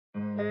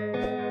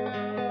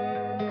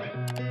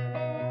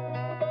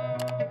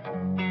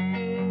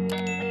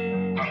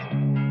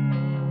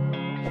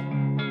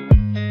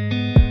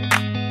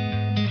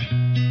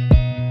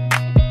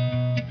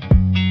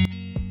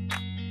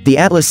The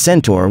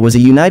Atlas-Centaur was a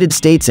United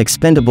States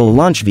expendable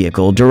launch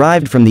vehicle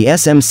derived from the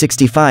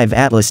SM-65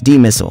 Atlas-D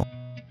missile.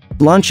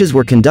 Launches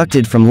were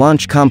conducted from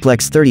Launch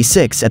Complex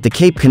 36 at the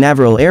Cape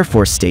Canaveral Air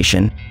Force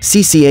Station,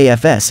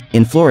 CCAFS,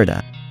 in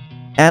Florida.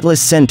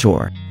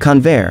 Atlas-Centaur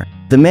Convair,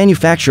 the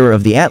manufacturer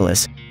of the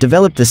Atlas,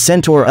 developed the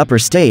Centaur upper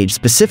stage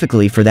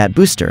specifically for that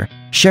booster,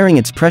 sharing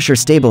its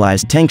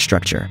pressure-stabilized tank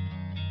structure.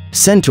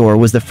 Centaur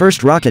was the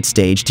first rocket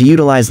stage to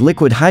utilize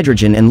liquid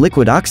hydrogen and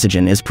liquid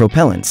oxygen as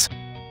propellants.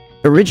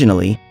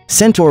 Originally,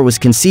 Centaur was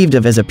conceived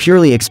of as a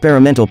purely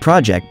experimental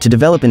project to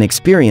develop an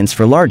experience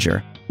for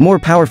larger, more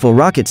powerful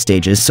rocket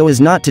stages so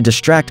as not to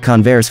distract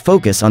Convair's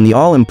focus on the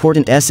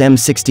all-important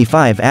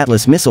SM-65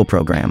 Atlas missile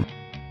program.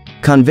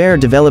 Convair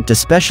developed a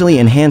specially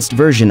enhanced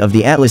version of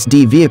the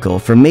Atlas-D vehicle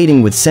for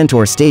mating with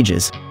Centaur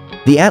stages.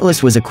 The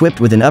Atlas was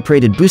equipped with an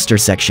uprated booster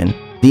section,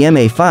 the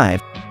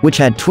MA-5, which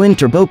had twin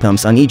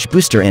turbopumps on each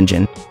booster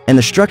engine, and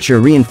the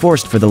structure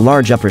reinforced for the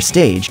large upper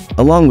stage,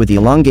 along with the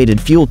elongated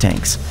fuel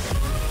tanks.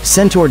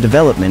 Centaur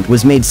development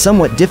was made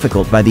somewhat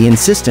difficult by the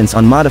insistence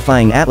on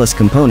modifying Atlas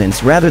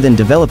components rather than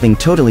developing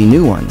totally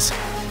new ones.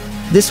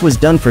 This was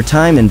done for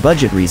time and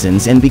budget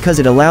reasons and because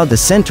it allowed the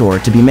Centaur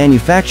to be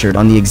manufactured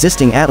on the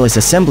existing Atlas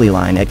assembly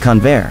line at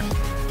Convair.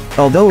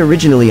 Although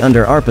originally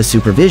under ARPA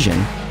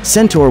supervision,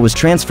 Centaur was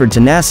transferred to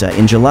NASA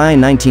in July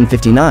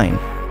 1959,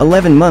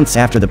 11 months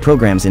after the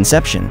program's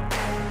inception.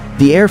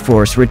 The Air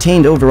Force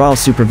retained overall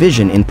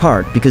supervision in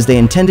part because they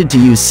intended to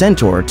use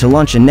Centaur to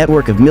launch a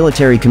network of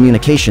military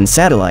communication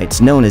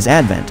satellites known as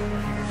Advent.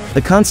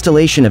 The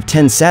constellation of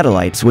 10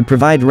 satellites would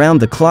provide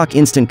round-the-clock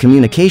instant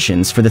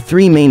communications for the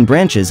three main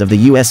branches of the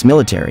U.S.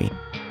 military.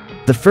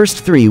 The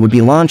first three would be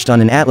launched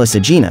on an Atlas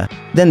Agena,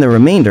 then the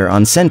remainder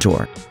on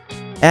Centaur.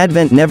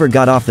 Advent never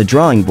got off the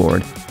drawing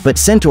board, but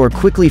Centaur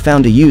quickly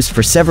found a use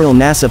for several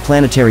NASA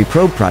planetary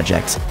probe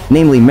projects,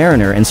 namely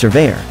Mariner and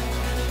Surveyor.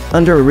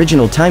 Under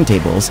original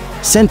timetables,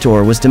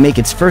 Centaur was to make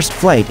its first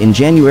flight in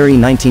January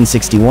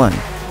 1961.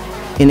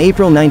 In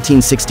April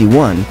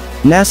 1961,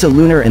 NASA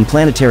Lunar and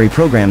Planetary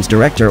Programs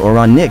Director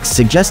Oron Nix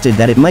suggested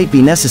that it might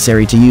be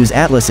necessary to use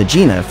Atlas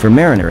Agena for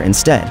Mariner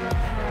instead.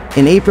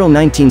 In April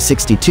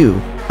 1962,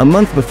 a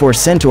month before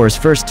Centaur's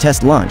first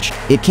test launch,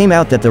 it came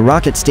out that the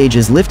rocket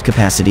stage's lift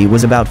capacity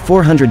was about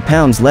 400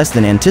 pounds less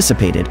than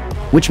anticipated,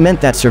 which meant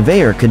that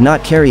Surveyor could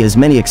not carry as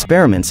many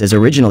experiments as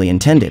originally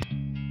intended.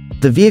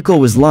 The vehicle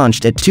was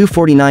launched at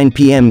 2:49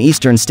 p.m.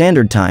 Eastern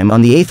Standard Time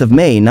on the 8th of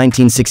May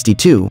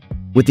 1962,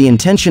 with the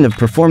intention of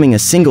performing a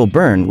single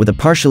burn with a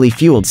partially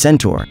fueled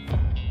Centaur.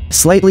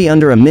 Slightly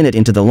under a minute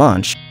into the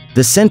launch,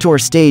 the Centaur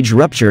stage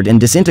ruptured and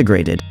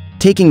disintegrated,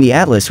 taking the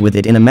Atlas with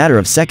it in a matter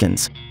of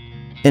seconds.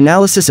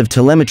 Analysis of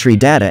telemetry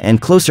data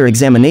and closer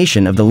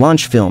examination of the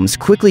launch films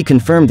quickly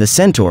confirmed the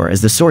Centaur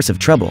as the source of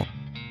trouble.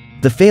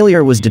 The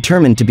failure was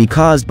determined to be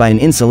caused by an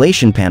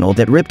insulation panel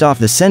that ripped off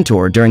the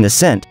Centaur during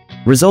ascent,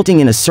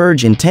 resulting in a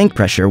surge in tank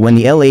pressure when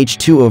the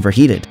LH-2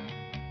 overheated.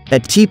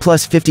 At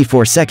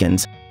T+54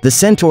 seconds, the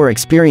Centaur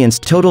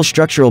experienced total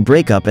structural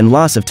breakup and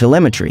loss of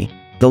telemetry,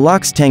 the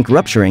LOX tank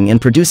rupturing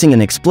and producing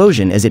an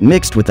explosion as it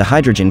mixed with the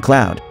hydrogen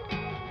cloud.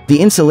 The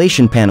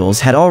insulation panels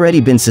had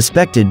already been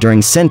suspected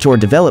during Centaur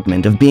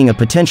development of being a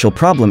potential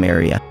problem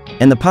area,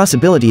 and the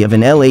possibility of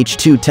an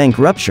LH-2 tank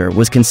rupture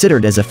was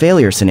considered as a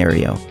failure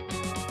scenario.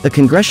 A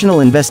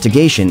congressional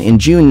investigation in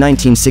June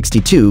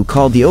 1962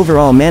 called the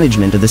overall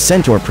management of the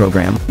Centaur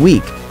program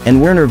weak, and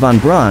Wernher von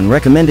Braun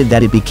recommended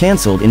that it be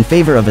cancelled in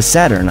favor of a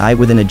Saturn I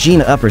with an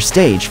Agena upper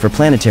stage for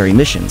planetary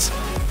missions.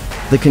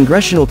 The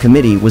congressional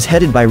committee was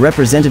headed by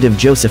Representative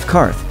Joseph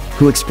Carth,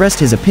 who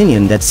expressed his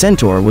opinion that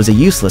Centaur was a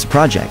useless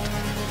project.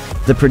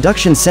 The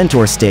production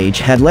Centaur stage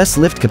had less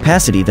lift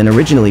capacity than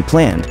originally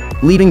planned,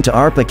 leading to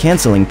ARPA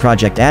canceling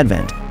Project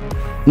Advent.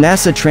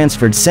 NASA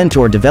transferred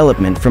Centaur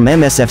development from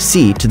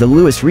MSFC to the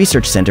Lewis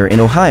Research Center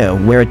in Ohio,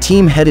 where a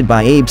team headed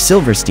by Abe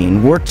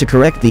Silverstein worked to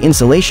correct the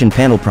insulation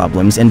panel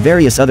problems and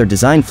various other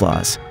design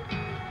flaws.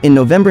 In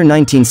November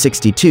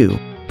 1962,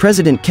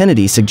 President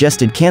Kennedy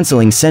suggested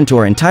canceling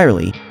Centaur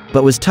entirely,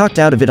 but was talked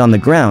out of it on the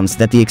grounds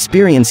that the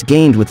experience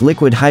gained with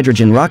liquid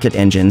hydrogen rocket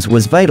engines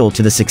was vital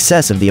to the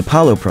success of the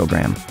Apollo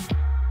program.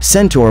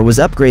 Centaur was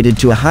upgraded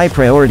to a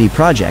high-priority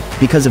project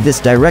because of this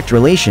direct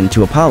relation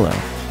to Apollo.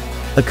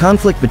 A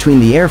conflict between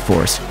the Air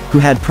Force, who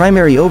had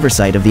primary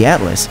oversight of the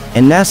Atlas,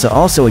 and NASA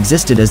also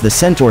existed as the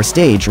Centaur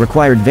stage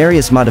required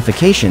various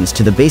modifications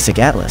to the basic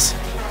Atlas.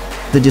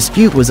 The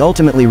dispute was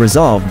ultimately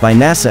resolved by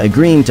NASA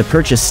agreeing to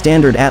purchase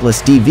standard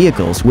Atlas-D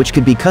vehicles which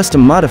could be custom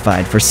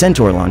modified for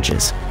Centaur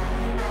launches.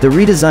 The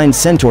redesigned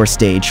Centaur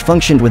stage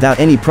functioned without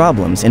any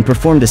problems and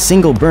performed a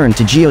single burn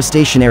to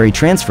geostationary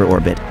transfer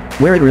orbit,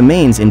 where it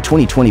remains in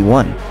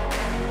 2021.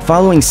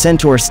 Following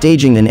Centaur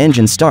staging and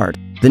engine start,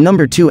 the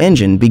No. 2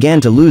 engine began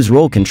to lose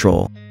roll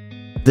control.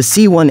 The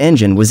C1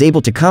 engine was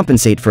able to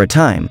compensate for a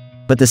time,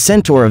 but the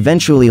Centaur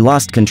eventually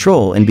lost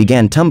control and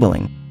began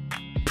tumbling.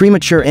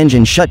 Premature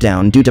engine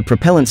shutdown due to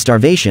propellant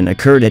starvation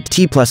occurred at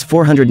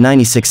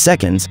T+496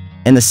 seconds,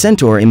 and the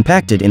Centaur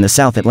impacted in the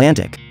South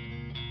Atlantic.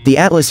 The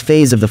Atlas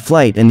phase of the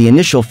flight and the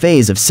initial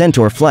phase of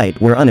Centaur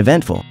flight were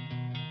uneventful.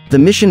 The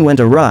mission went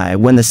awry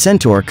when the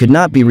Centaur could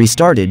not be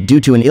restarted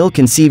due to an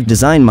ill-conceived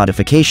design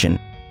modification.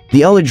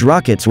 The ullage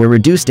rockets were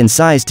reduced in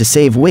size to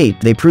save weight.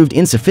 They proved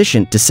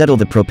insufficient to settle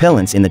the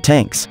propellants in the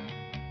tanks.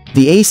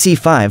 The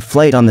AC-5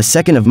 flight on the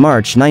 2nd of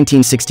March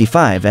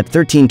 1965 at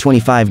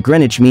 13:25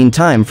 Greenwich Mean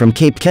Time from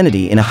Cape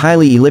Kennedy in a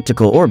highly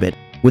elliptical orbit,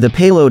 with a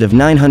payload of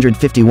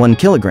 951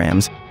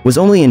 kilograms, was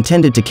only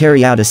intended to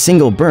carry out a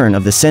single burn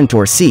of the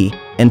Centaur C,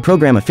 and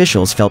program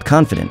officials felt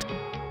confident.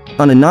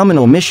 On a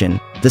nominal mission,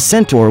 the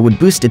Centaur would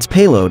boost its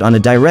payload on a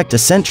direct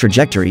ascent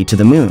trajectory to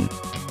the Moon.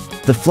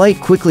 The flight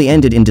quickly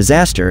ended in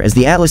disaster as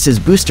the Atlas's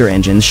booster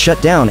engines shut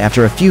down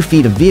after a few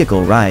feet of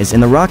vehicle rise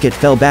and the rocket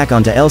fell back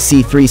onto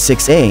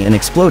LC-36A and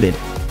exploded,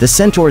 the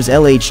Centaur's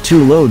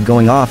LH-2 load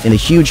going off in a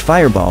huge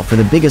fireball for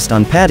the biggest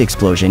on-pad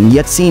explosion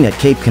yet seen at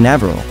Cape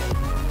Canaveral.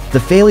 The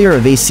failure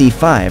of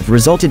AC-5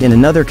 resulted in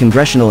another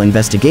congressional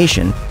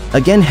investigation,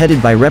 again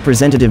headed by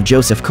Representative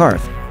Joseph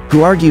Carth,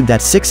 who argued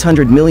that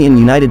 $600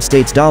 million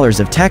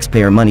of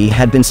taxpayer money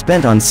had been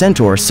spent on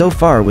Centaur so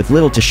far with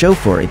little to show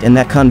for it and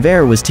that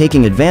Convair was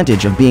taking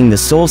advantage of being the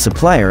sole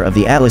supplier of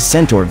the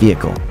Atlas-Centaur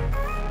vehicle.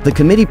 The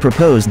committee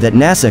proposed that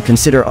NASA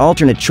consider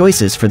alternate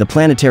choices for the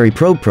planetary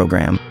probe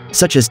program,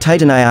 such as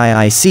Titan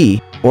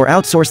IIIC, or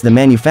outsource the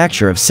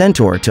manufacture of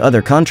Centaur to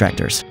other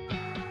contractors.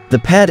 The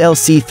pad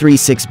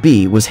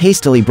LC-36B was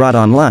hastily brought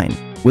online,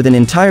 with an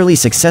entirely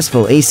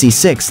successful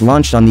AC-6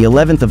 launched on the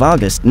 11th of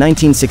August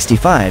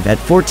 1965 at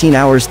 14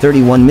 hours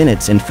 31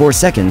 minutes and 4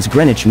 seconds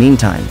Greenwich Mean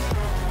Time.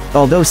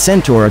 Although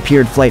Centaur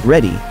appeared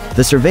flight-ready,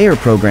 the Surveyor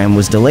program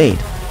was delayed.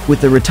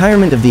 With the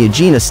retirement of the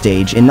Agena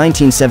stage in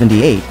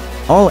 1978,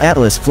 all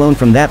Atlas flown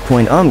from that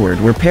point onward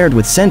were paired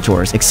with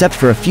Centaurs except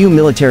for a few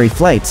military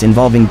flights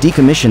involving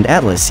decommissioned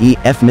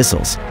Atlas-E-F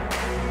missiles.